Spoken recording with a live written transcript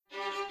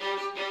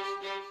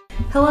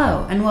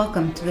Hello, and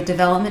welcome to the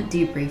Development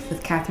Debrief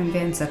with Katherine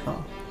Van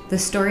Sickle, the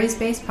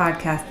stories-based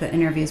podcast that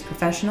interviews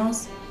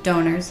professionals,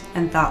 donors,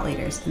 and thought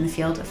leaders in the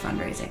field of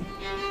fundraising.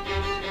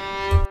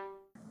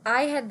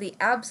 I had the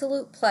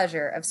absolute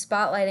pleasure of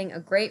spotlighting a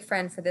great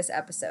friend for this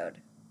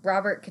episode,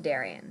 Robert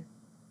Khederian.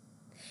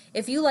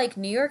 If you like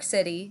New York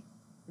City,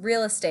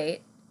 real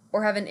estate,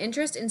 or have an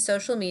interest in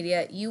social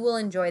media, you will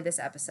enjoy this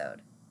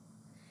episode.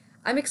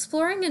 I'm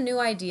exploring a new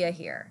idea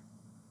here.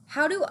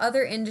 How do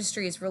other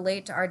industries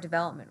relate to our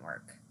development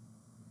work?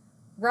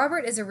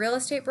 Robert is a real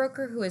estate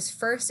broker who is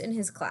first in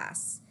his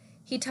class.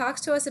 He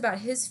talks to us about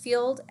his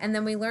field, and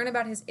then we learn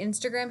about his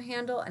Instagram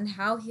handle and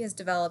how he has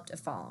developed a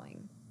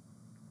following.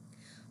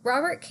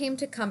 Robert came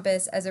to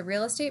Compass as a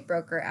real estate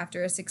broker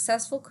after a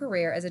successful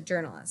career as a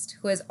journalist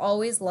who has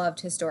always loved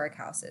historic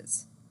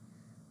houses.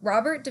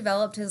 Robert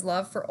developed his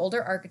love for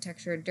older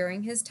architecture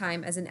during his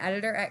time as an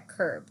editor at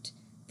Curbed,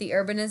 the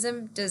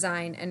urbanism,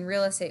 design, and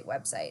real estate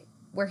website,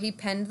 where he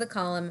penned the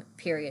column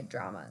Period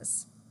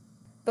Dramas.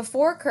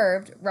 Before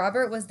Curbed,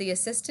 Robert was the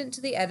assistant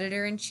to the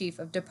editor-in-chief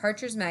of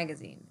Departures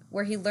magazine,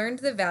 where he learned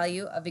the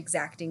value of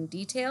exacting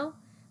detail,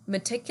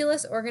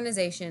 meticulous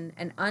organization,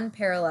 and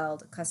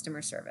unparalleled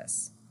customer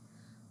service.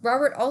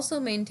 Robert also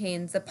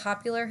maintains the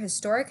popular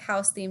historic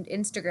house-themed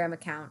Instagram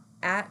account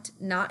at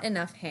Not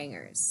Enough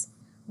Hangers.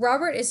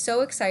 Robert is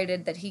so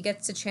excited that he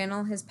gets to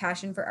channel his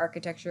passion for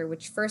architecture,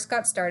 which first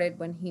got started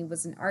when he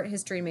was an art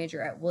history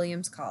major at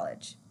Williams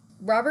College.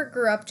 Robert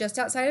grew up just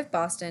outside of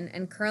Boston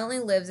and currently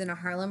lives in a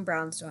Harlem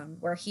brownstone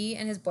where he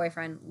and his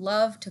boyfriend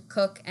love to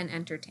cook and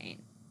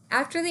entertain.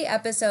 After the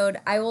episode,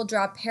 I will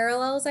draw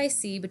parallels I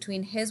see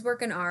between his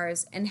work and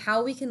ours and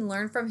how we can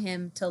learn from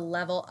him to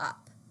level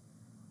up.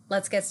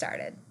 Let's get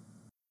started.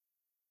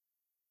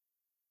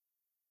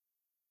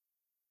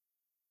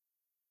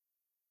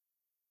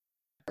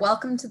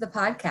 Welcome to the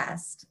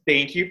podcast.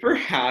 Thank you for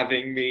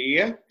having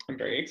me. I'm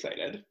very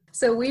excited.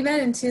 So we met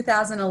in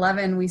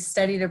 2011. We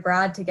studied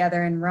abroad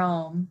together in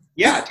Rome.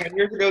 Yeah, 10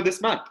 years ago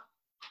this month.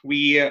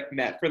 We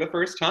met for the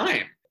first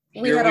time.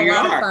 We had a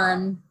lot of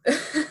fun.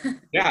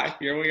 Yeah,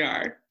 here we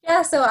are.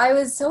 Yeah, so I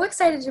was so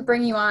excited to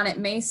bring you on. It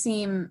may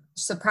seem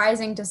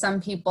surprising to some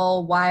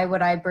people. Why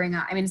would I bring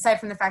on, aside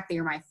from the fact that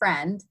you're my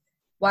friend,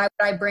 why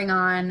would I bring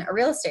on a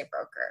real estate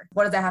broker?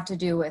 What does that have to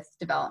do with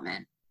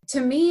development? To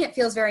me, it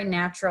feels very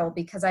natural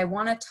because I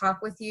want to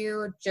talk with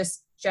you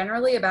just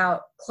generally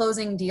about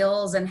closing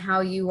deals and how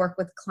you work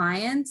with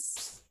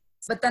clients.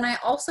 But then I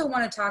also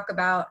want to talk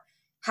about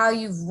how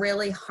you've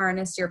really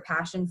harnessed your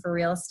passion for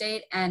real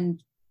estate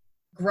and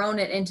grown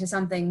it into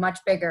something much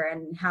bigger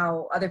and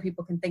how other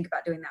people can think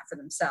about doing that for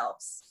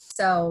themselves.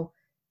 So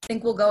I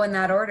think we'll go in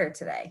that order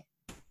today.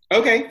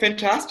 Okay,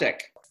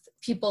 fantastic.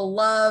 People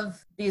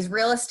love these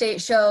real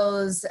estate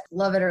shows,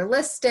 Love It or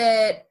List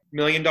It. $1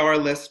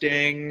 Million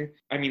Listing,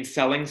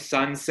 Selling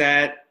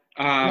Sunset.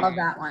 Love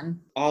that one.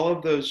 All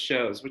of those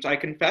shows, which I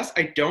confess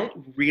I don't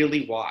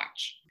really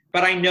watch,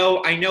 but I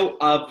know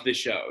of the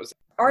shows.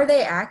 Are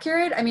they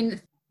accurate?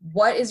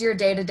 What is your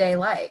day-to-day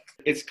like?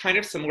 It's kind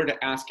of similar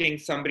to asking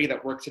somebody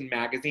that works in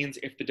magazines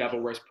if The Devil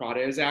Wears Prada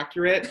is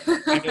accurate.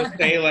 And you'll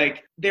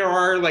say, there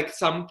are,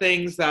 some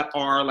things that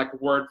are,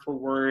 word for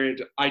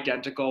word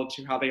identical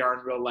to how they are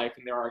in real life,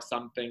 and there are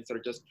some things that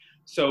are just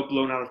so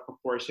blown out of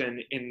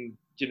proportion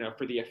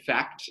for the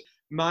effect.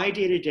 My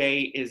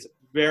day-to-day is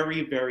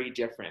very, very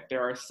different.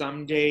 There are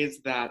some days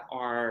that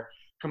are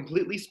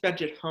completely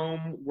spent at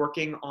home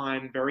working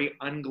on very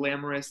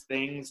unglamorous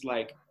things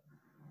like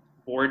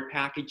board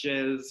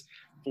packages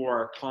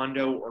for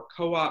condo or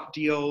co-op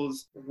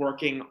deals,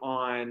 working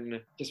on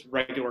just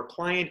regular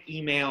client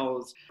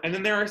emails. And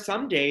then there are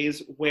some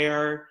days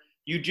where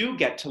you do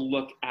get to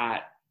look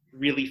at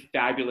really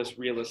fabulous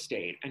real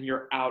estate and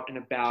you're out and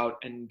about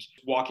and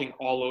walking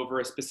all over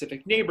a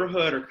specific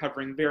neighborhood or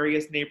covering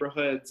various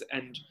neighborhoods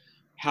and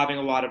having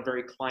a lot of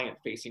very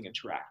client-facing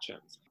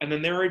interactions. And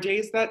then there are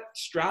days that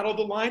straddle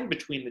the line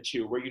between the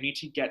two where you need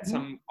to get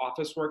some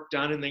office work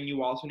done and then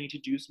you also need to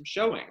do some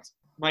showings.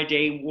 My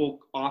day will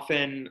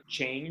often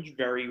change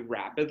very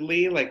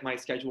rapidly. My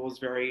schedule is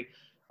very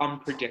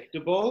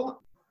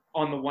unpredictable.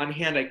 On the one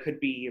hand, I could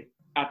be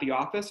at the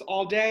office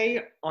all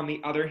day. On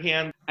the other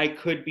hand, I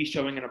could be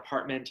showing an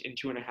apartment in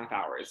 2.5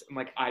 hours.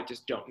 I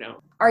just don't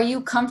know. Are you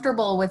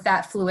comfortable with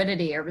that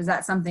fluidity, or was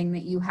that something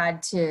that you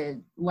had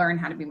to learn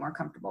how to be more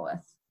comfortable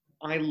with?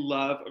 I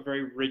love a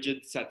very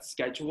rigid set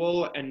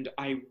schedule, and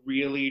I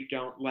really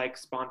don't like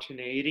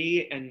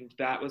spontaneity. And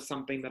that was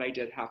something that I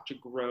did have to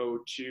grow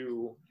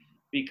to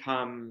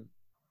become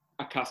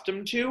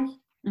accustomed to,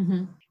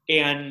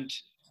 and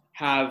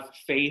have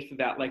faith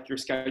that your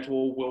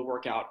schedule will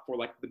work out for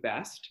the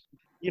best.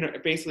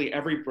 Basically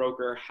every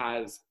broker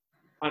has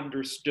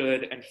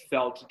understood and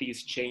felt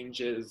these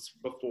changes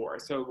before.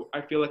 So I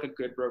feel like a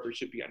good broker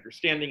should be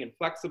understanding and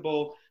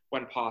flexible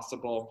when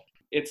possible.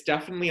 It's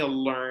definitely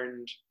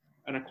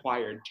an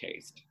acquired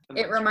taste.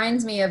 It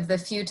reminds me of the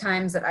few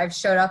times that I've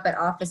showed up at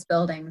office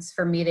buildings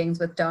for meetings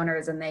with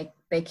donors and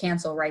they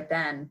cancel right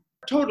then.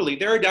 Totally.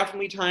 There are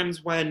definitely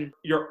times when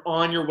you're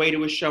on your way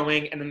to a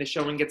showing and then the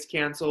showing gets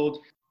canceled.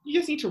 You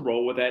just need to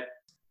roll with it.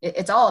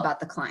 It's all about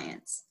the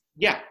clients.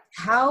 Yeah.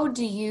 How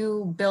do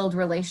you build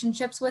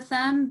relationships with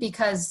them?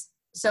 Because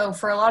so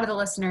for a lot of the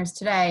listeners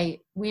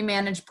today, we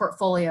manage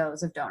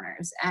portfolios of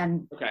donors,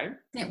 and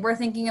we're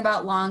thinking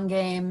about long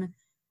game.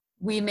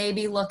 We may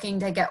be looking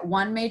to get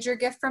one major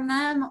gift from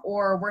them,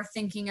 or we're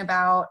thinking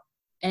about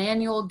an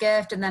annual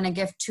gift and then a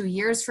gift 2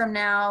 years from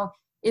now.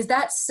 Is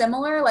that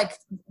similar? Like,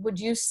 would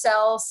you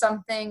sell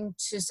something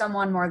to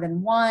someone more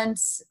than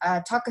once?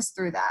 Talk us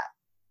through that.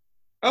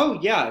 Oh,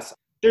 yes.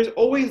 There's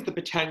always the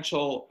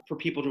potential for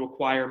people to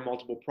acquire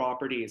multiple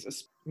properties.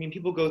 I mean,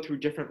 people go through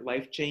different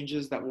life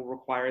changes that will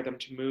require them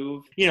to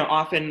move. You know,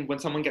 often when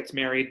someone gets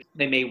married,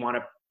 they may want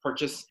to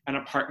purchase an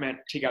apartment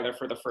together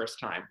for the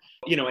first time,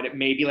 you know, and it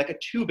may be like a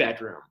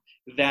 2-bedroom.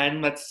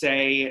 Then let's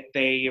say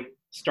they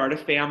start a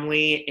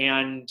family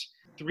and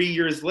 3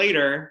 years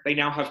later, they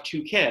now have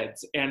 2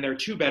 kids and their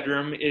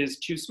 2-bedroom is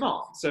too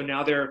small. So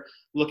now they're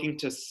looking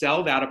to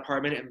sell that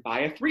apartment and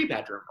buy a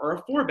 3-bedroom or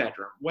a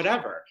 4-bedroom,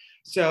 whatever.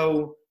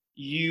 So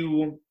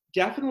you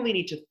definitely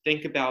need to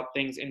think about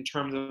things in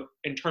terms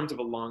of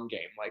a long game.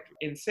 Like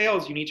in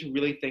sales, you need to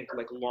really think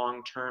like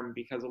long term,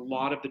 because a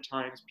lot of the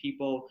times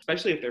people,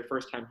 especially if they're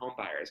first time home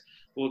buyers,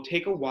 will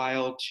take a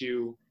while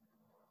to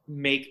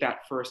make that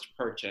first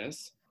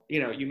purchase.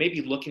 You know, you may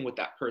be looking with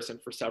that person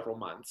for several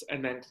months,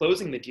 and then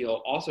closing the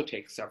deal also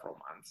takes several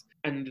months.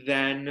 And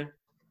then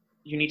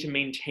you need to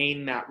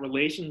maintain that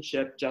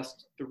relationship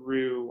just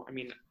through, I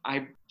mean,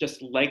 I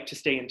just like to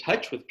stay in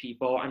touch with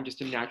people. I'm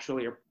just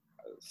naturally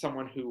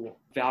someone who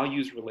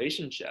values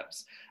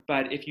relationships.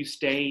 But if you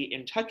stay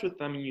in touch with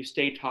them and you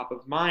stay top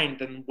of mind,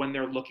 then when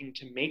they're looking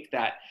to make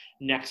that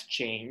next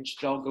change,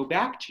 they'll go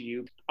back to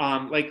you.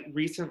 Like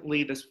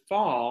recently this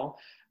fall,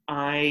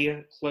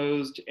 I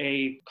closed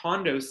a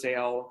condo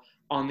sale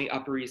on the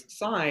Upper East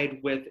Side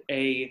with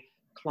a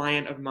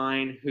client of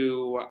mine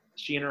who,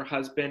 she and her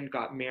husband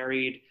got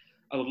married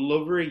a little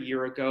over a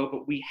year ago,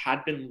 but we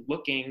had been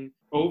looking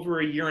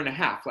over a year and a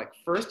half, like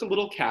first a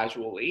little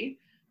casually.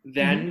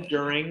 Then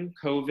during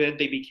COVID,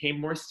 they became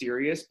more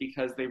serious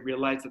because they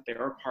realized that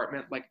their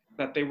apartment, like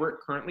that they were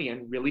currently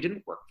in, really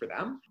didn't work for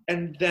them.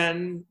 And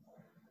then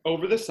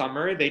over the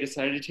summer, they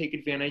decided to take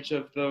advantage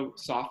of the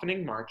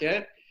softening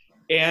market,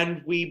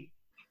 and we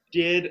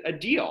did a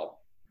deal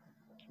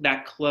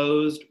that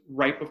closed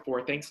right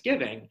before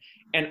Thanksgiving.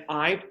 And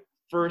I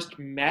first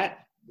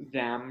met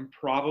them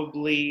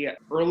probably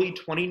early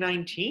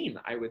 2019,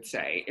 I would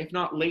say, if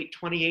not late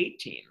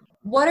 2018.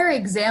 What are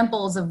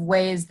examples of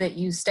ways that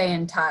you stay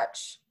in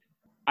touch?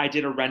 I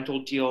did a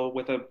rental deal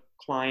with a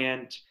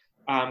client,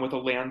 with a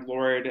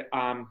landlord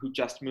who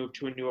just moved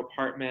to a new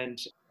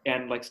apartment,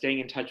 and like staying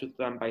in touch with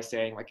them by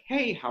saying like,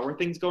 hey, how are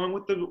things going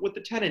with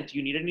the tenant? Do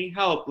you need any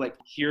help? Like,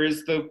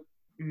 here's the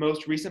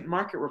most recent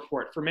market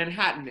report for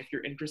Manhattan if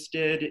you're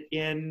interested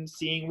in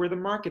seeing where the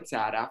market's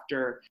at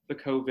after the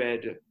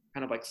COVID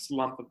kind of like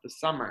slump of the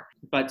summer.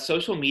 But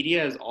social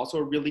media is also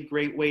a really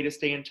great way to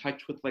stay in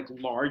touch with like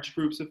large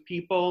groups of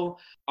people.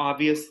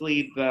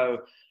 Obviously, the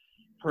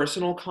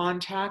personal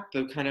contact,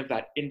 the kind of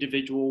that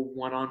individual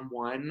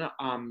one-on-one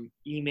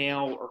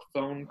email or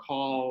phone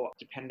call,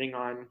 depending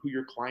on who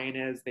your client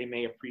is, they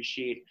may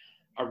appreciate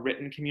a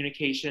written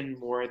communication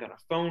more than a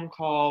phone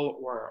call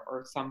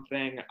or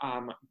something.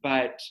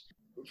 But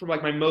for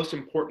like my most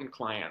important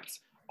clients,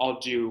 I'll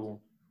do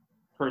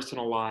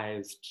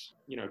personalized,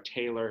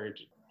 tailored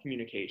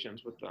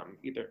communications with them,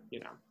 either.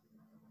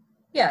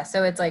 Yeah,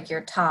 so it's like your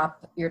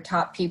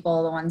top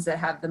people, the ones that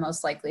have the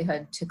most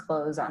likelihood to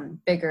close on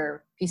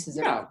bigger pieces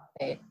of real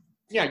estate.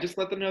 Yeah, just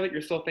let them know that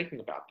you're still thinking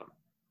about them.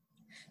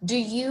 Do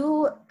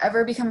you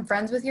ever become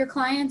friends with your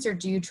clients, or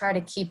do you try to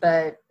keep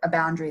a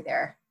boundary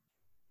there?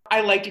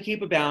 I like to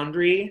keep a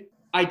boundary.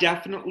 I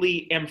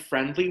definitely am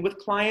friendly with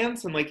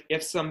clients. And like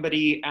if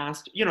somebody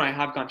asked, I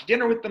have gone to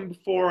dinner with them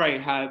before, I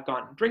have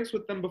gone drinks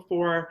with them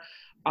before.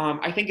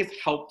 I think it's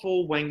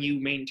helpful when you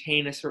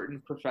maintain a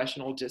certain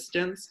professional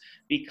distance,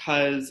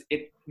 because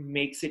it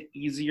makes it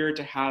easier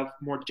to have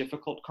more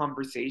difficult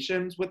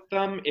conversations with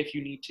them if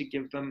you need to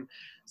give them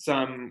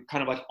some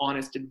kind of like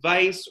honest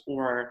advice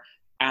or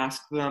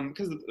ask them,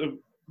 because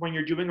when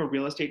you're doing a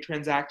real estate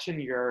transaction,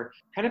 you're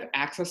kind of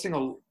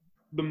accessing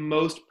the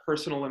most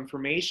personal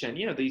information,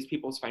 these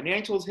people's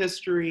financials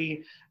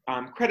history,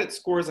 credit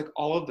scores, like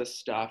all of this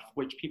stuff,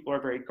 which people are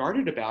very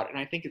guarded about. And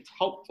I think it's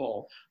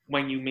helpful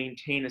when you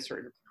maintain a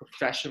certain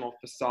professional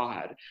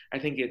facade. I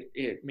think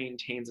it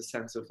maintains a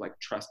sense of like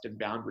trust and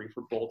boundary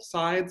for both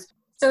sides.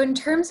 So in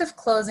terms of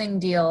closing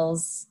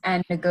deals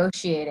and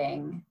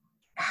negotiating,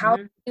 how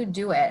do you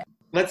do it?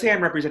 Let's say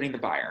I'm representing the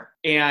buyer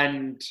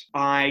and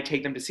I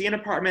take them to see an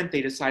apartment.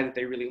 They decide that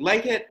they really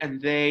like it and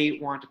they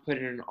want to put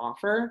in an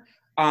offer.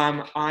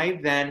 I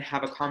then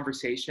have a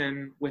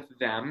conversation with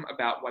them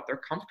about what they're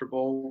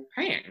comfortable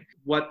paying,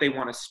 what they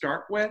want to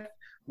start with,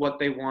 what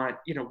they want,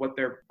 what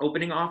their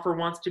opening offer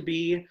wants to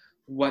be,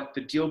 what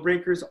the deal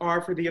breakers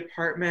are for the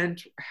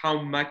apartment,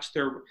 how much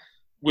they're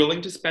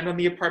willing to spend on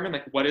the apartment,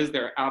 like what is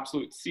their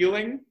absolute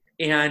ceiling.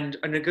 And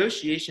a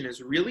negotiation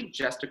is really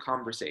just a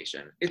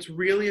conversation. It's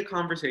really a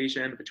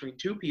conversation between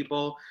two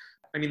people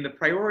I mean, the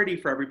priority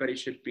for everybody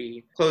should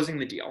be closing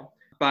the deal.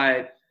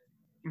 But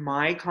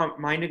my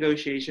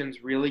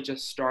negotiations really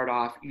just start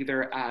off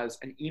either as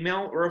an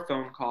email or a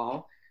phone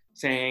call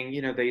saying,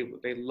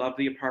 they love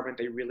the apartment,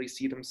 they really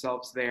see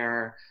themselves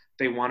there,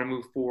 they want to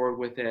move forward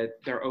with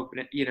it, they're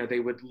open, they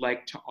would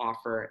like to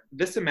offer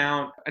this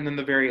amount, and then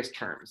the various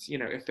terms,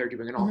 if they're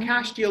doing an all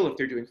cash deal, if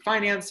they're doing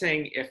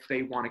financing, if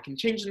they want a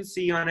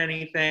contingency on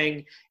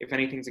anything, if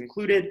anything's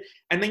included,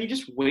 and then you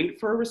just wait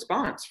for a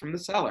response from the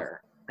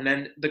seller. And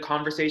then the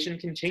conversation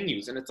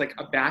continues, and it's like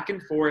a back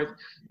and forth.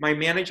 My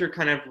manager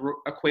kind of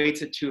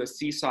equates it to a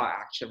seesaw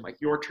action, like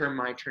your turn,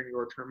 my turn,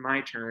 your turn,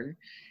 my turn.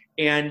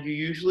 And you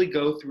usually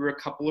go through a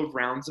couple of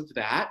rounds of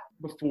that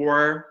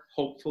before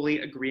hopefully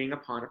agreeing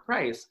upon a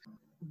price.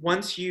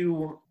 Once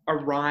you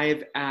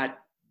arrive at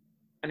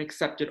an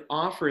accepted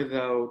offer,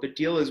 though, the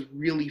deal is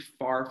really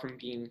far from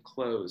being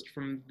closed.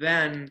 From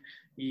then,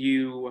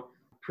 you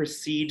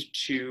proceed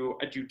to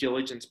a due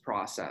diligence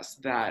process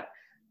that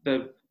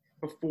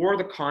before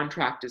the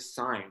contract is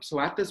signed. So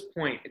at this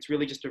point, it's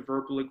really just a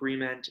verbal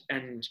agreement,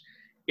 and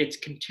it's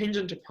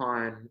contingent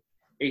upon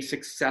a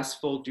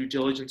successful due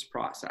diligence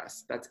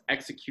process that's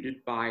executed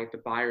by the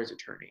buyer's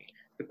attorney.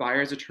 The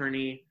buyer's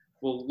attorney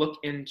will look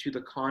into the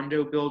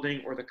condo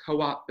building or the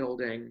co-op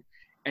building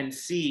and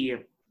see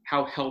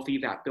how healthy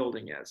that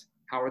building is.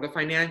 How are the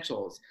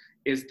financials?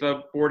 Is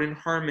the board in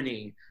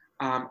harmony?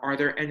 Are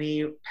there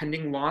any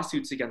pending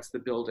lawsuits against the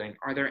building?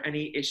 Are there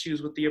any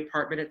issues with the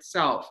apartment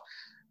itself?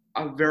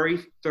 A very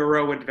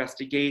thorough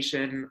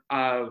investigation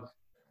of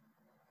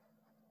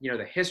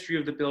the history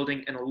of the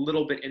building and a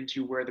little bit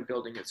into where the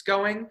building is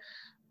going.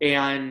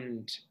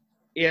 And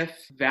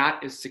if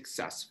that is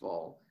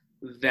successful,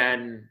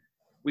 then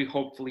we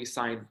hopefully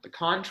sign the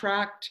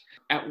contract,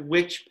 at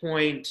which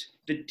point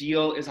the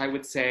deal is, I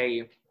would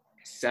say,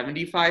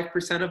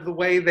 75% of the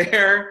way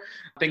there.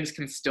 Things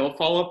can still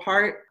fall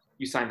apart.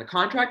 You sign the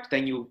contract,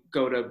 then you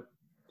go to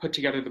put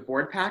together the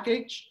board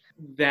package.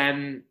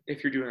 Then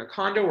if you're doing a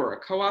condo or a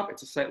co-op,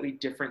 it's a slightly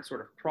different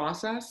sort of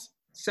process.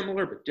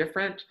 Similar but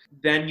different.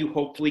 Then you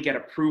hopefully get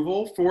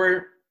approval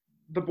for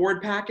the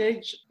board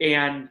package,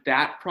 and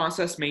that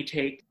process may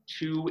take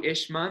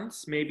 2-ish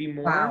months, maybe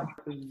more. Wow.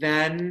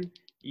 Then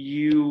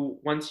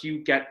once you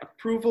get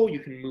approval, you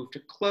can move to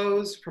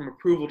close. From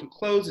approval to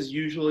close is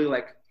usually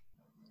 1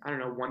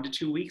 to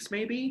 2 weeks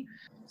maybe.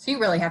 So you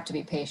really have to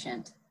be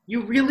patient.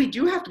 You really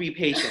do have to be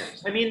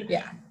patient. I mean,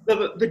 yeah.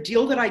 The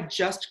deal that I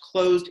just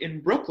closed in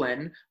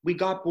Brooklyn, we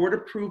got board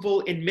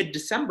approval in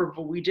mid-December,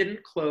 but we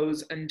didn't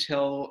close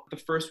until the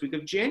first week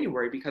of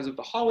January because of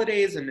the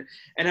holidays and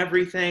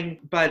everything.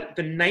 But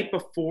the night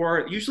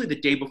before, usually the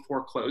day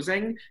before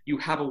closing, you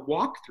have a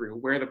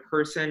walkthrough where the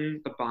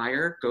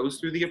buyer, goes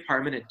through the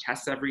apartment and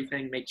tests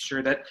everything, makes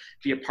sure that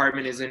the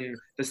apartment is in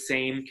the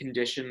same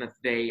condition that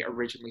they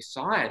originally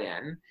saw it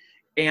in.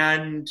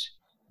 And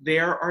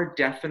there are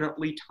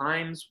definitely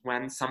times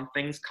when some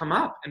things come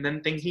up and then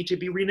things need to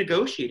be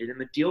renegotiated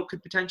and the deal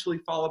could potentially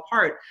fall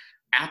apart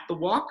at the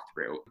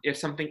walkthrough if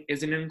something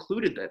isn't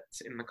included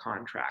that's in the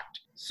contract.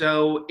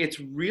 So it's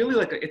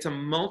really it's a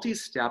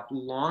multi-step,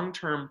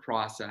 long-term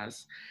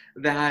process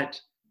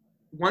that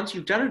once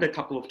you've done it a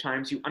couple of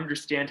times, you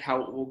understand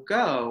how it will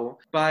go,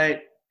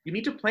 but you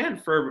need to plan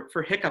for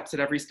hiccups at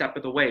every step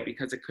of the way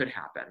because it could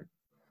happen.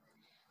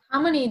 How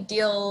many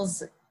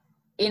deals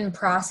in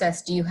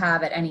process do you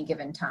have at any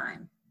given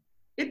time?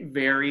 It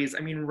varies.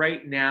 I mean,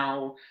 right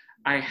now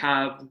I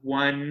have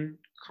one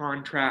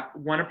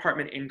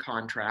apartment in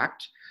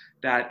contract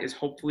that is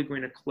hopefully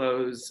going to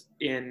close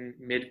in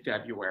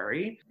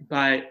mid-February,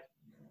 but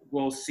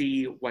we'll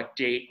see what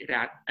date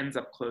it ends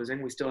up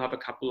closing. We still have a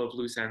couple of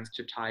loose ends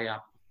to tie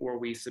up before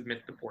we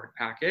submit the board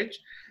package.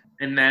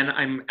 And then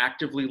I'm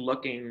actively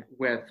looking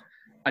with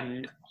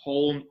a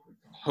whole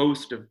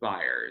host of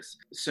buyers.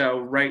 So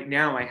right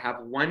now I have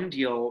one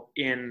deal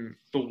in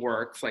the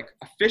works,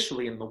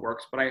 officially in the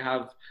works, but I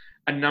have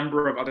a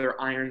number of other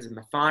irons in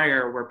the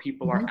fire where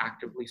people are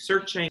actively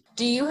searching.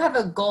 Do you have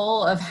a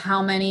goal of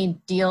how many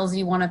deals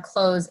you want to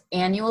close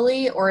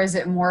annually, or is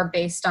it more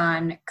based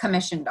on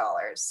commission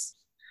dollars?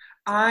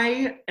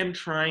 I am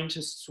trying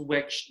to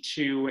switch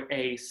to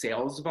a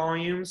sales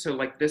volume. So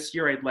this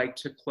year I'd like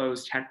to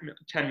close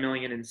 10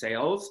 million in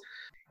sales.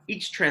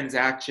 Each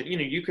transaction,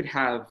 you could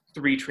have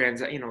 3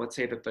 transactions, let's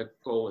say that the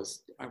goal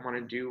is I want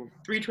to do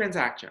 3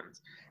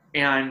 transactions.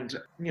 And,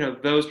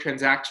 those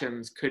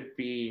transactions could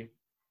be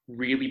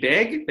really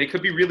big. They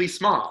could be really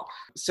small.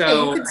 So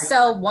yeah, you could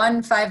sell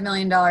one $5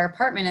 million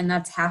apartment and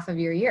that's half of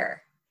your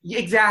year.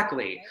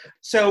 Exactly.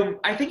 So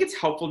I think it's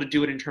helpful to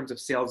do it in terms of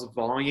sales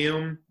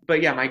volume.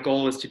 But yeah, my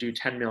goal is to do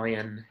 10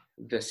 million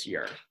this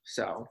year.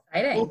 So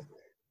exciting.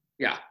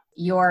 Yeah.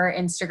 Your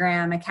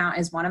Instagram account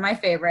is one of my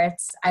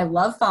favorites. I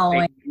love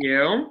following.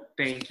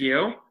 Thank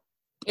you.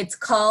 It's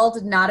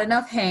called Not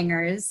Enough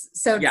Hangers.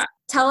 So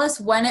tell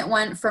us when it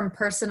went from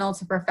personal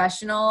to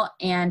professional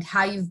and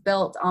how you've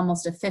built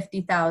almost a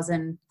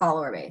 50,000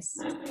 follower base.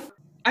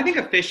 I think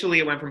officially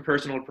it went from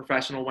personal to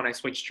professional when I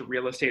switched to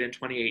real estate in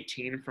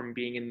 2018 from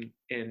being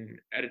in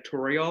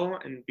editorial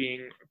and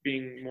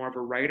being more of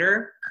a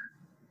writer.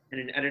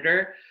 and an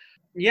editor.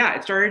 Yeah,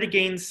 it started to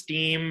gain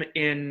steam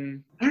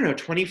in, I don't know,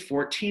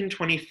 2014,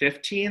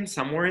 2015,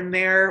 somewhere in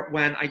there,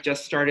 when I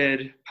just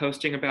started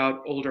posting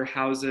about older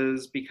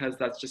houses because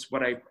that's just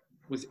what I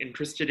was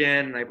interested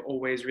in. And I've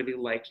always really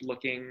liked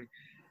looking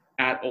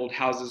at old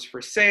houses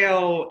for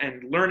sale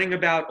and learning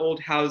about old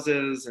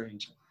houses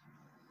and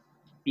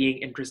being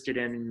interested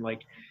in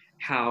like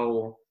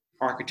how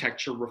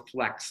architecture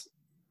reflects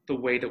the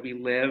way that we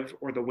live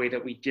or the way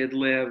that we did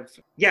live.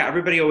 Yeah,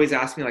 everybody always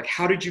asks me like,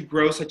 how did you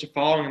grow such a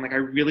following? I'm like, I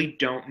really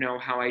don't know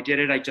how I did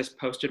it. I just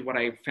posted what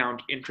I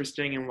found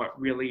interesting and what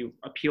really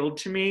appealed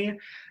to me.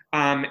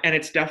 And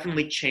it's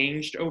definitely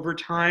changed over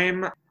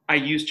time. I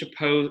used to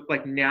post,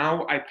 like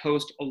now I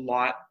post a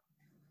lot,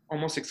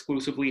 almost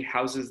exclusively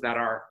houses that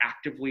are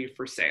actively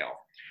for sale.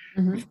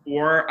 Mm-hmm.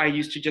 Before, I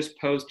used to just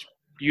post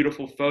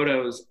beautiful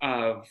photos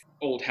of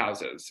old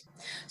houses.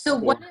 So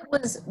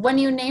when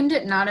you named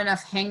it Not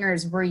Enough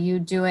Hangers, were you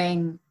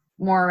doing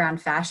more around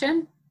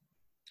fashion?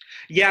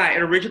 Yeah, it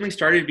originally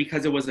started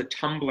because it was a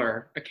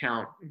Tumblr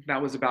account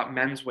that was about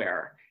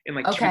menswear in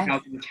like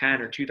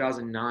 2010 or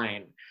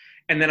 2009.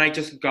 And then I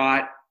just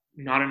got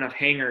Not Enough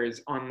Hangers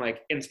on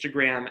like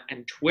Instagram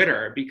and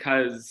Twitter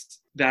because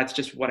that's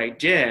just what I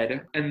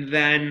did. And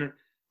then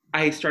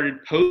I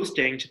started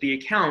posting to the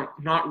account,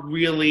 not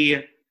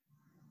really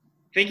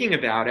thinking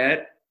about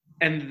it,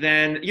 and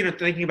then, you know,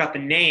 thinking about the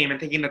name and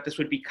thinking that this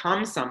would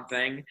become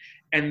something.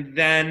 And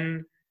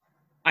then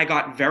I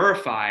got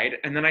verified,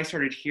 and then I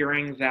started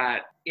hearing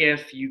that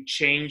if you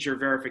change your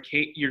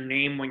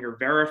name when you're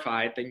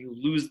verified, then you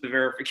lose the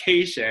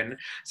verification.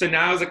 So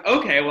now I was like,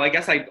 okay, well, I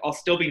guess I'll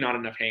still be Not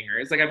Enough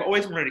Hangers. Like I've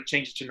always wanted to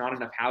change it to Not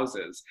Enough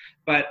Houses,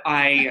 but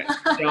I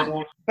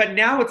don't. But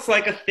now it's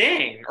like a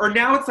thing, or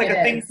now it's like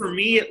a thing for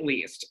me at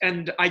least.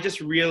 And I just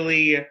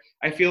really,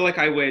 I feel like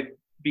I would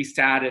be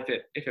sad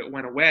if it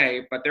went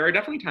away, but there are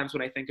definitely times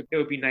when I think it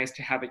would be nice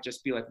to have it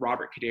just be like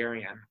Robert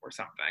Khederian or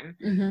something.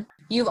 Mm-hmm.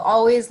 You've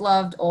always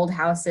loved old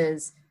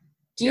houses.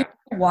 Do you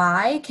know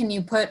why? Can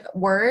you put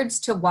words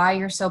to why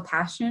you're so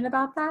passionate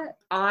about that?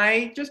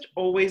 I just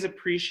always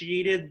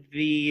appreciated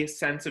the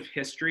sense of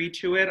history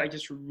to it.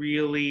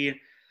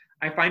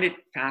 I find it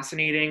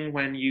fascinating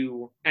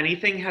when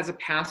anything has a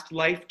past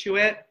life to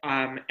it.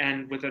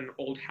 And with an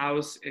old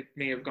house, it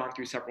may have gone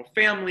through several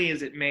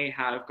families. It may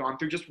have gone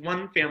through just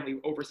one family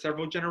over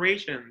several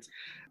generations.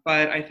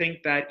 But I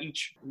think that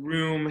each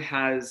room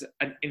has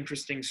an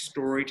interesting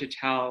story to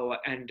tell.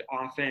 And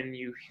often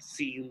you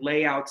see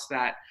layouts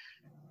that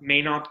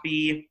may not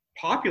be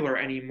popular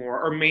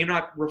anymore or may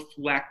not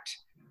reflect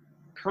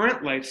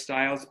current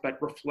lifestyles,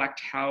 but reflect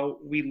how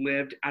we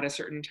lived at a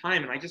certain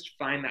time. And I just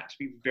find that to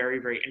be very,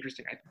 very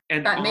interesting.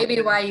 And that may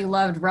be why you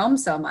loved Rome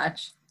so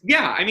much.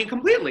 Yeah, I mean,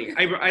 completely.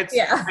 I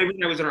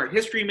was an art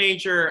history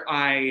major.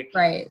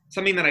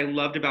 Something that I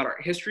loved about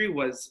art history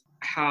was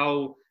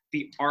how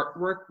the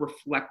artwork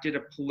reflected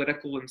a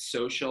political and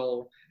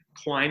social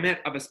climate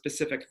of a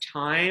specific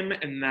time,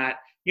 and that,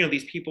 you know,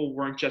 these people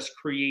weren't just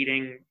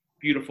creating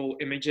beautiful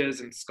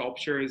images and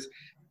sculptures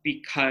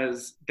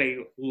because they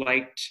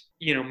liked,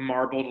 you know,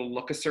 marble to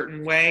look a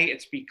certain way.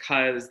 It's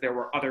because there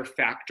were other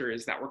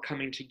factors that were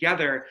coming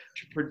together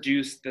to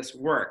produce this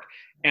work.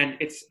 And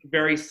it's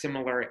very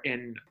similar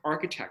in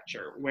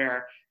architecture,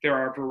 where there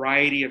are a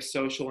variety of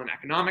social and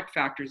economic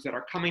factors that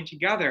are coming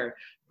together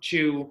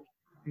to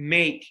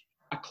make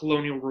a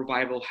colonial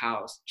revival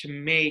house, to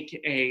make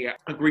a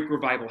Greek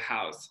revival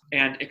house,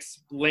 and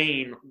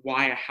explain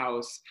why a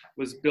house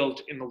was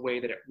built in the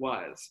way that it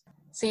was.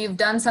 So you've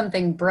done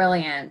something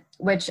brilliant,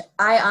 which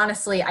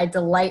I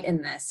delight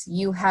in this.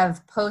 You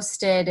have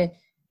posted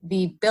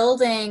the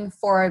building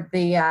for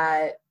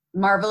the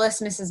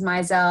Marvelous Mrs.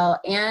 Maisel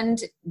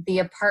and the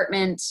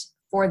apartment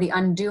for The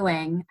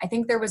Undoing. I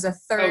think there was a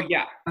third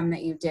one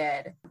that you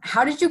did.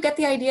 How did you get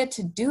the idea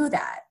to do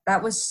that?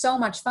 That was so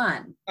much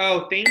fun.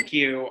 Oh, thank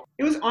you.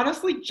 It was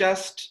honestly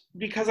just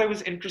because I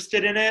was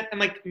interested in it. And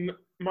like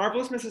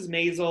Marvelous Mrs.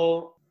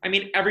 Maisel, I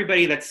mean,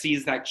 everybody that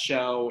sees that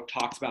show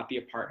talks about the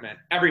apartment.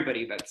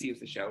 Everybody that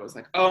sees the show is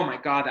like, oh my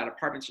God, that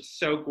apartment's just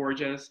so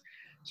gorgeous.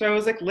 So I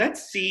was like,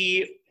 let's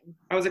see.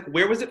 I was like,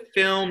 where was it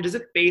filmed? Is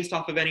it based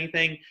off of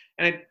anything?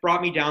 And it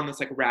brought me down this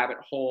like rabbit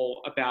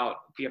hole about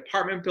the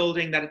apartment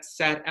building that it's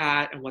set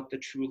at and what the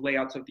true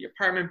layouts of the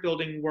apartment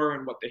building were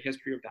and what the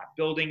history of that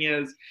building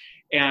is.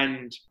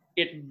 And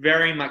it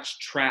very much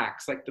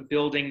tracks. Like the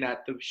building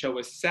that the show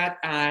is set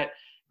at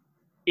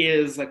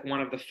is like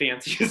one of the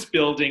fanciest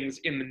buildings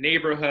in the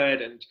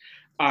neighborhood.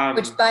 And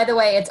which, by the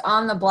way, it's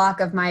on the block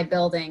of my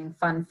building.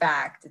 Fun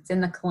fact: it's in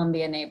the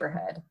Columbia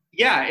neighborhood.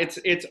 Yeah,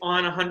 it's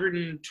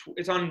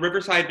on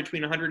Riverside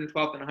between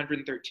 112th and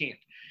 113th.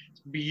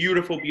 It's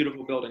beautiful,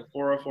 beautiful building,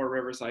 404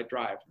 Riverside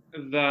Drive.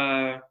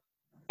 The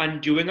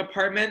Undoing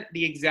apartment,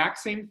 the exact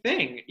same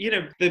thing. You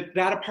know,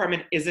 that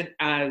apartment isn't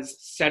as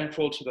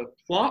central to the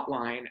plot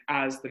line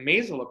as the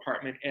Maisel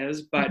apartment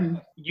is, but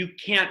you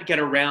can't get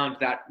around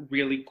that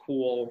really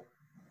cool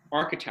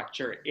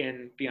architecture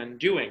in The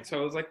Undoing. So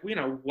I was like, you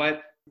know,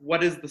 what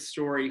what is the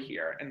story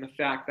here? And the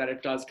fact that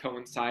it does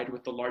coincide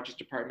with the largest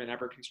apartment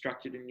ever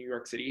constructed in New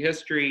York City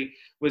history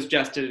was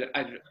just a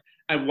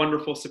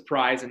wonderful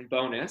surprise and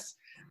bonus.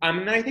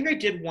 And then I think I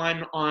did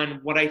one on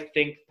what I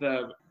think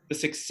the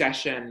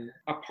Succession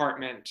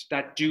apartment,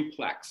 that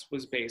duplex,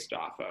 was based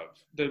off of.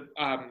 The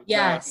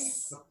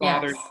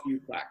father's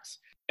duplex.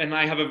 And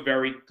I have a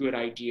very good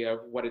idea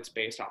of what it's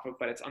based off of,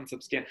 but it's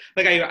unsubstantiated.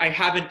 Like, I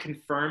haven't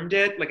confirmed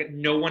it. Like,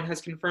 no one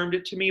has confirmed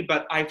it to me,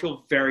 but I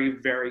feel very,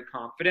 very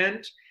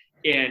confident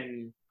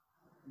in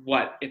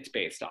what it's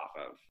based off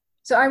of.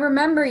 So I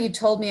remember you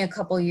told me a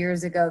couple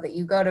years ago that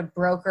you go to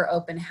broker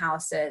open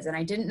houses, and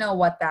I didn't know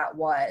what that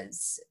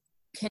was.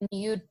 Can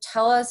you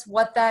tell us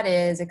what that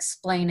is,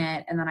 explain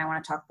it, and then I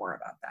want to talk more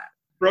about that.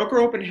 Broker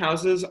open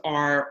houses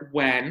are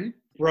when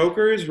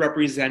brokers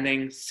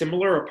representing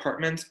similar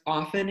apartments,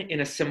 often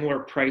in a similar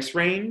price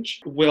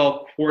range,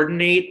 will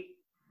coordinate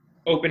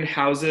open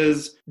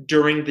houses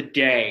during the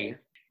day.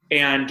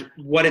 And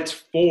what it's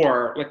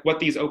for, like what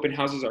these open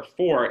houses are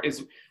for,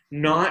 is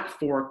not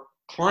for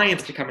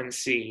clients to come and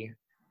see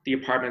the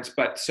apartments,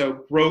 but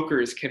so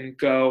brokers can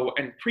go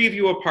and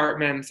preview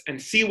apartments and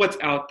see what's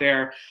out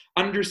there,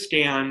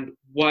 understand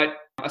what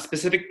a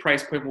specific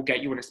price point will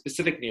get you in a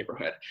specific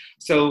neighborhood.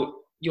 So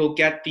you'll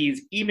get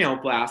these email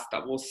blasts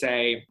that will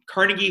say,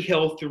 Carnegie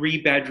Hill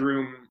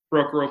 3-bedroom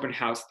broker open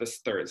house this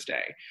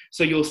Thursday.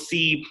 So you'll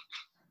see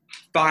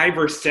 5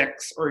 or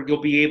 6, or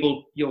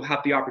you'll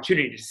have the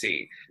opportunity to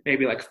see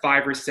maybe like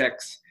 5 or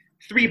 6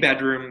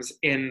 3-bedrooms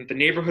in the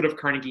neighborhood of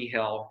Carnegie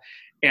Hill,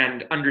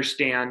 and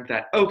understand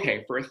that,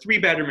 okay, for a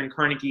 3-bedroom in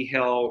Carnegie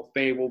Hill,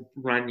 they will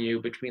run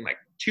you between like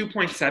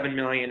 2.7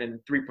 million and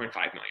 3.5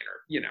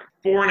 million,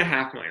 or,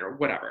 4.5 million or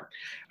whatever.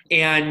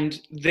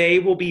 And they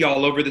will be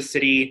all over the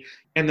city,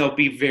 and there'll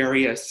be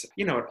various,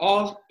 at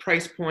all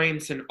price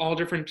points and all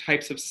different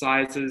types of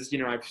sizes.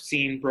 I've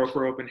seen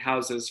broker open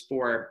houses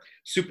for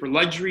super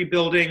luxury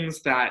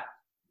buildings that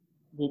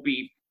will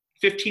be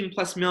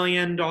 $15+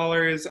 million.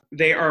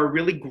 They are a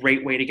really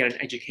great way to get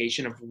an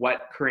education of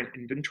what current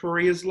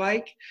inventory is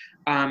like,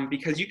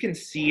 because you can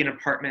see an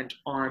apartment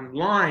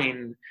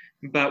online,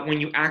 but when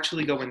you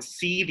actually go and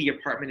see the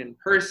apartment in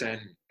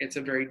person, it's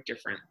a very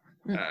different,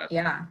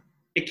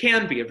 it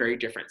can be a very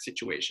different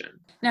situation.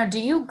 Now, do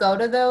you go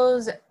to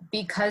those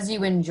because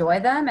you enjoy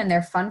them and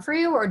they're fun for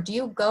you, or do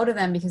you go to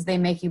them because they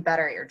make you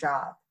better at your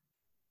job?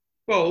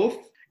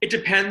 Both. It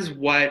depends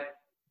what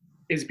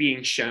is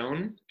being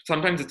shown.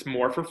 Sometimes it's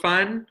more for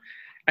fun,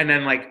 and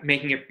then like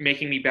making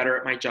me better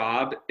at my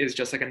job is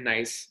just like a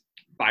nice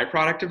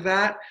byproduct of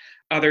that.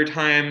 Other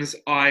times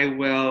I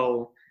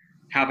will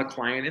have a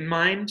client in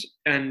mind,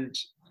 and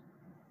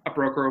a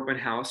broker open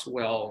house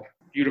will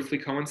beautifully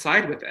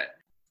coincide with it.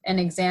 An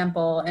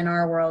example in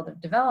our world of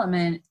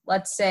development,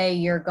 let's say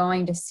you're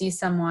going to see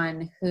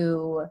someone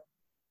who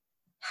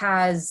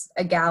has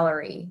a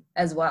gallery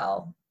as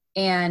well,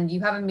 and you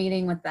have a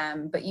meeting with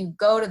them, but you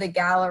go to the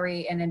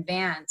gallery in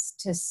advance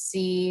to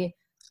see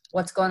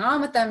what's going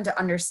on with them, to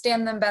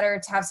understand them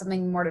better, to have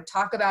something more to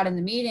talk about in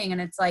the meeting.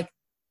 And it's like,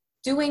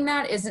 doing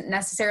that isn't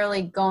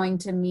necessarily going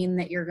to mean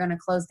that you're going to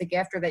close the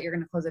gift or that you're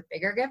going to close a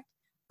bigger gift.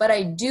 But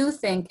I do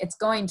think it's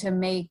going to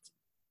make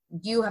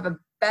you have a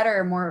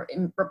better, more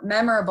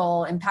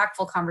memorable,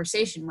 impactful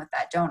conversation with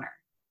that donor.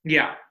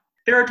 Yeah.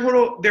 There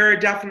are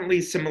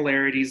definitely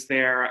similarities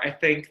there. I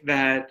think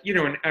that,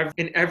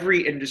 in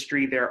every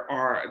industry, there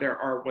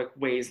are like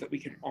ways that we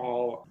can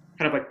all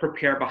kind of like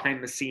prepare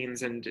behind the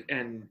scenes and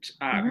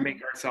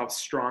make ourselves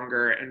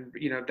stronger and,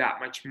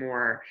 that much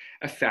more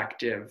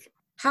effective.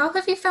 How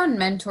have you found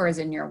mentors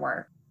in your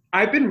work?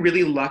 I've been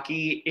really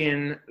lucky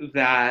in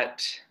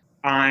that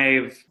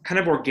I've kind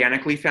of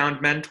organically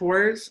found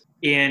mentors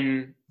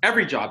in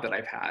every job that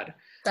I've had.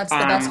 That's the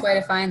best way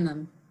to find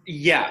them.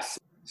 Yes.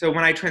 So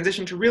when I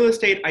transitioned to real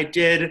estate,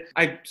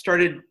 I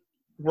started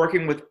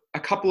working with a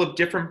couple of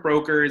different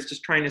brokers,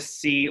 just trying to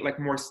see like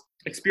more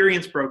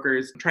experienced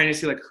brokers, trying to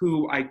see like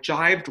who I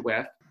jived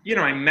with.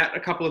 I met a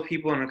couple of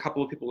people, and a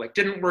couple of people like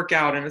didn't work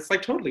out, and it's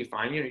like totally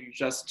fine. You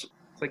just,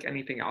 like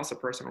anything else, a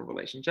personal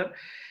relationship.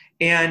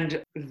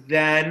 And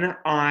then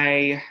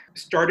I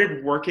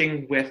started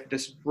working with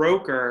this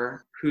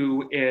broker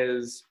who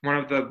is one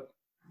of the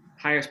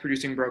highest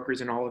producing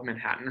brokers in all of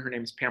Manhattan. Her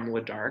name's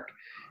Pamela Dark.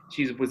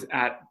 She was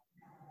at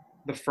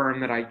the firm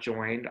that I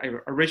joined. I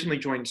originally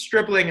joined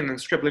Stribling, and then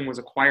Stribling was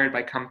acquired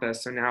by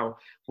Compass, so now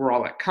we're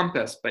all at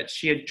Compass. But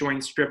she had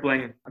joined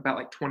Stribling about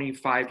like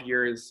 25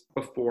 years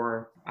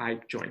before I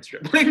joined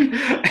Stribling.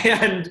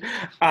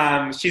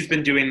 And she's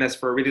been doing this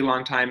for a really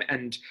long time,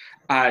 and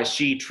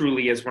she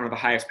truly is one of the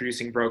highest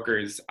producing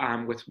brokers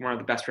with one of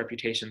the best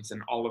reputations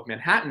in all of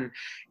Manhattan.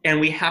 And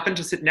we happened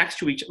to sit next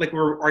to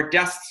our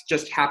desks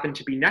just happened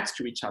to be next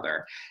to each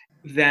other.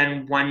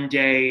 Then one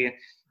day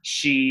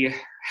she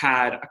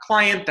had a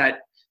client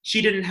that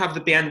she didn't have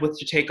the bandwidth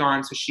to take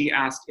on, so she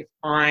asked if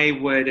I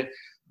would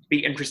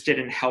be interested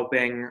in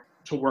helping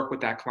to work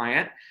with that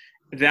client.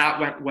 That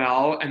went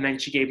well, and then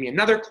she gave me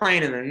another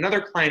client, and then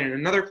another client, and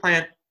another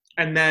client,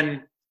 and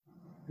then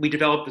we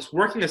developed this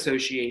working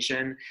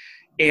association,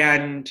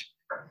 and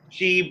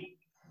she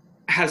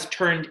has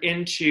turned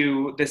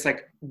into this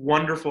like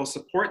wonderful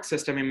support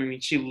system. I mean,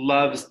 she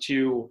loves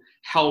to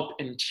help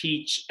and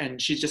teach,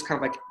 and she's just kind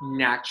of like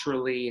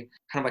naturally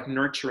kind of like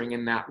nurturing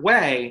in that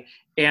way.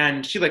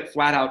 And she like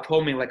flat out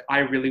told me like, I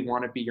really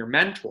want to be your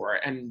mentor.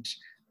 And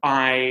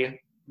I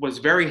was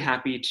very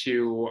happy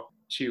to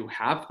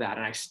have that,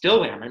 and I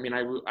still am. I mean,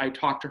 I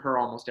talk to her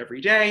almost every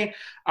day.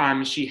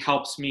 She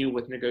helps me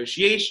with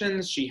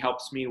negotiations. She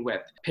helps me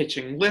with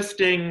pitching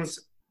listings.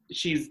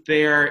 She's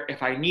there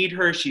if I need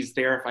her. She's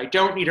there if I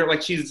don't need her.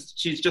 Like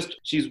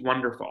she's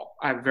wonderful.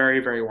 Very,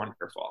 very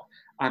wonderful.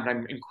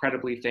 I'm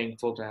incredibly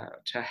thankful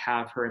to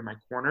have her in my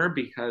corner,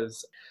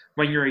 because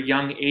when you're a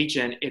young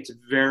agent,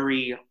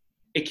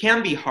 it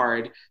can be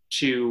hard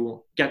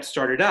to get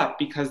started up,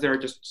 because there are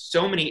just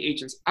so many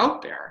agents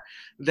out there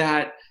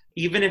that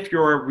even if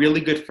you're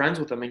really good friends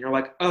with them and you're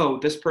like, oh,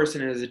 this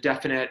person is a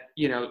definite,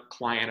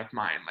 client of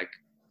mine. Like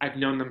I've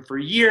known them for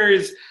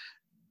years.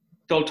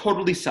 They'll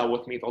totally sell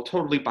with me. They'll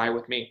totally buy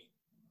with me.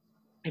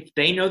 If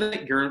they know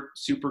that you're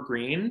super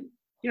green,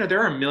 there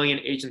are a million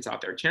agents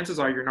out there. Chances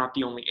are you're not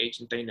the only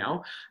agent they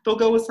know. They'll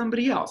go with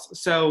somebody else.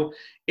 So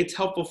it's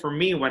helpful for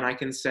me when I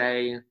can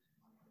say,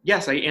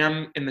 yes, I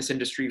am in this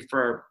industry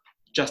for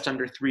just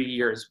under 3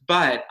 years,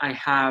 but I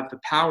have the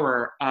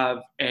power of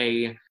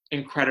a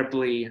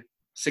incredibly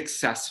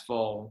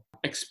successful,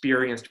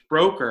 experienced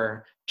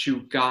broker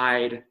to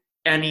guide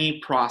any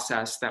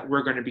process that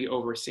we're going to be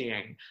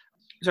overseeing.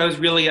 So I was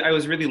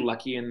really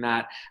lucky in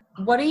that.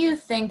 What do you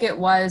think it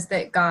was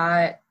that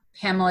got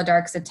Pamela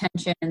Dark's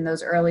attention in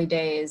those early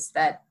days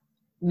that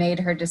made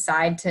her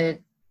decide to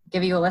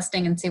give you a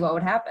listing and see what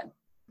would happen?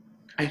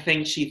 I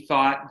think she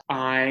thought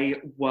I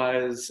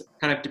was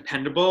kind of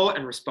dependable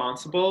and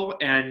responsible,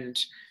 and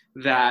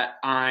that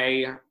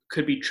I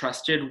could be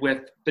trusted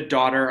with the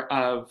daughter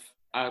of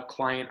a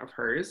client of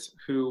hers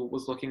who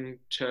was looking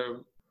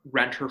to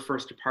rent her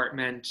first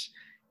apartment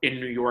in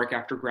New York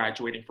after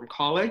graduating from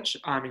college.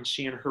 And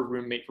she and her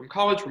roommate from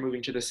college were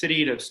moving to the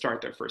city to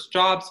start their first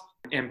jobs.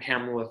 And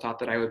Pamela thought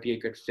that I would be a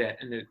good fit.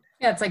 And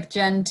it's like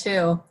Gen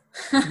 2.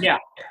 Yeah,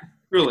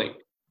 really.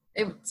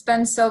 It's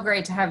been so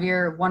great to have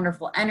your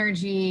wonderful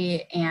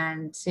energy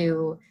and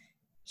to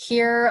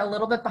hear a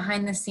little bit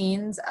behind the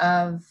scenes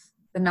of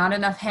the Not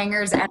Enough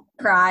Hangers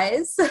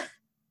Enterprise.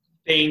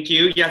 Thank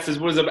you. Yes, this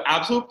was an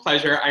absolute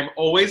pleasure. I'm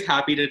always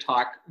happy to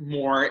talk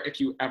more if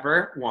you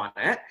ever want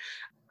it.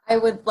 I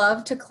would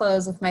love to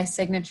close with my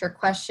signature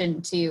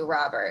question to you,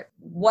 Robert.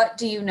 What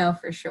do you know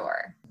for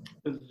sure?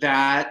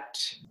 That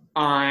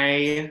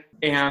I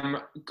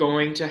am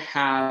going to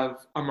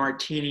have a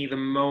martini the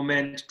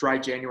moment dry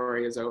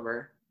January is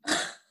over.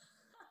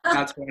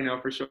 That's what I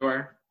know for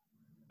sure.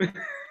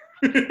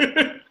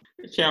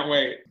 Can't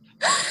wait.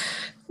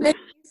 Thank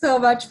you so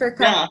much for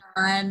coming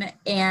on.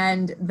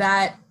 And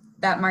that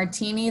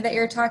martini that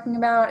you're talking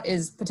about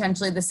is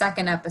potentially the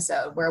second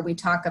episode where we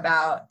talk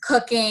about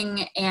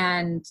cooking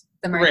and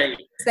the martinis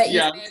that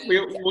you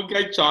made. We'll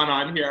get John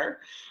on here.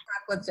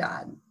 Talk with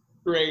John.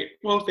 Great.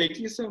 Well, thank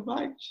you so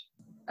much.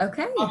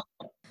 Okay.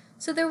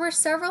 So there were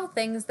several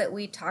things that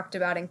we talked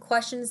about and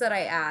questions that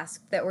I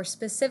asked that were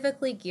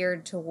specifically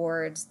geared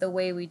towards the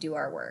way we do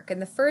our work. And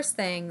the first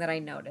thing that I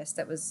noticed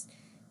that was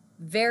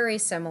very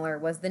similar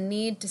was the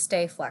need to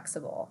stay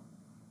flexible.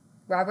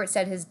 Robert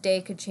said his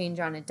day could change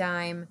on a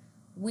dime.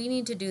 We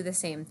need to do the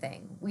same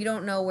thing. We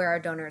don't know where our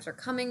donors are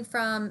coming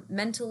from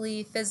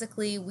mentally,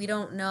 physically. We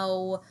don't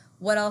know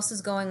what else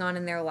is going on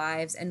in their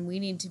lives, and we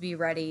need to be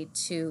ready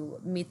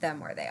to meet them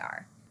where they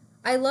are.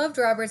 I loved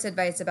Robert's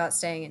advice about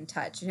staying in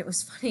touch, and it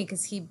was funny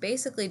because he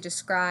basically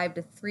described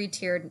a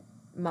 3-tiered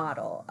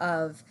model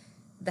of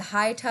the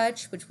high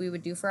touch, which we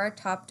would do for our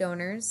top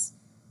donors,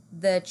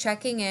 the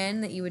checking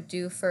in that you would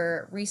do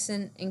for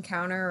recent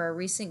encounter or a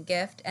recent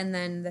gift, and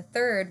then the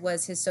third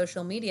was his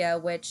social media,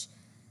 which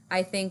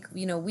I think,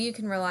 we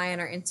can rely on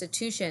our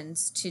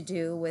institutions to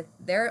do with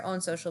their own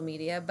social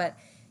media, but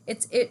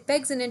it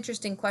begs an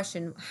interesting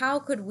question. How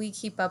could we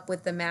keep up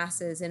with the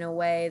masses in a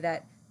way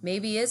that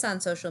maybe is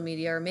on social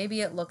media, or maybe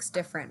it looks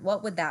different?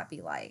 What would that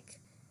be like?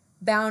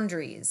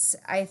 Boundaries.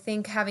 I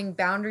think having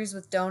boundaries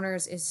with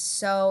donors is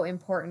so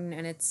important,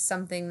 and it's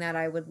something that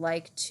I would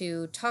like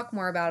to talk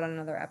more about on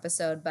another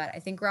episode, but I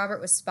think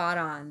Robert was spot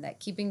on that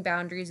keeping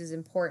boundaries is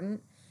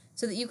important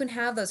so that you can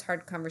have those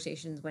hard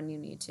conversations when you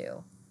need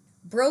to.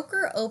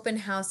 Broker open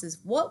houses.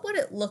 What would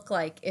it look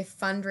like if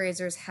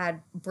fundraisers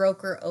had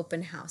broker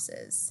open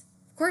houses?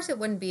 Of course, it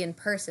wouldn't be in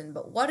person,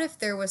 but what if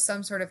there was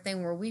some sort of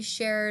thing where we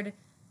shared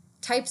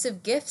types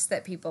of gifts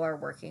that people are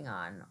working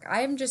on?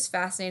 I'm just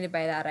fascinated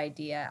by that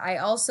idea. I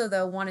also,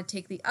 though, want to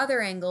take the other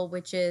angle,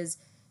 which is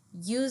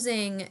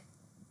using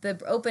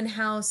the open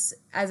house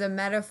as a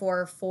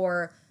metaphor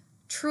for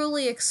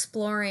truly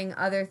exploring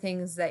other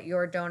things that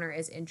your donor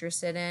is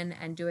interested in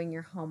and doing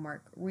your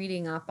homework,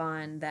 reading up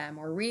on them,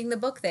 or reading the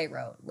book they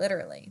wrote,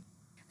 literally.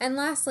 And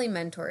lastly,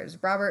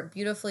 mentors. Robert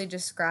beautifully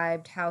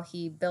described how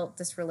he built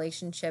this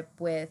relationship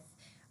with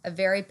a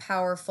very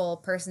powerful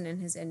person in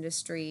his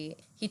industry.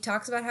 He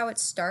talks about how it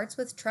starts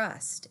with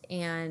trust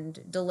and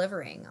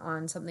delivering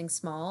on something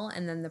small,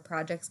 and then the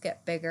projects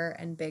get bigger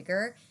and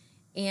bigger,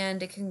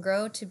 and it can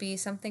grow to be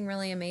something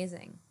really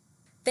amazing.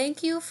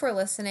 Thank you for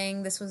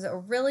listening. This was a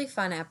really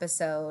fun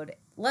episode.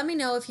 Let me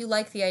know if you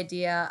like the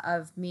idea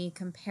of me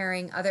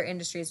comparing other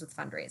industries with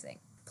fundraising.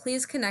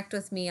 Please connect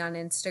with me on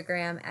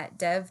Instagram at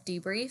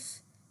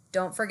devdebrief.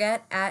 Don't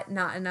forget at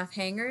Not Enough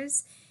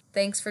Hangers.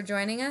 Thanks for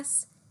joining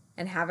us,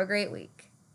 and have a great week.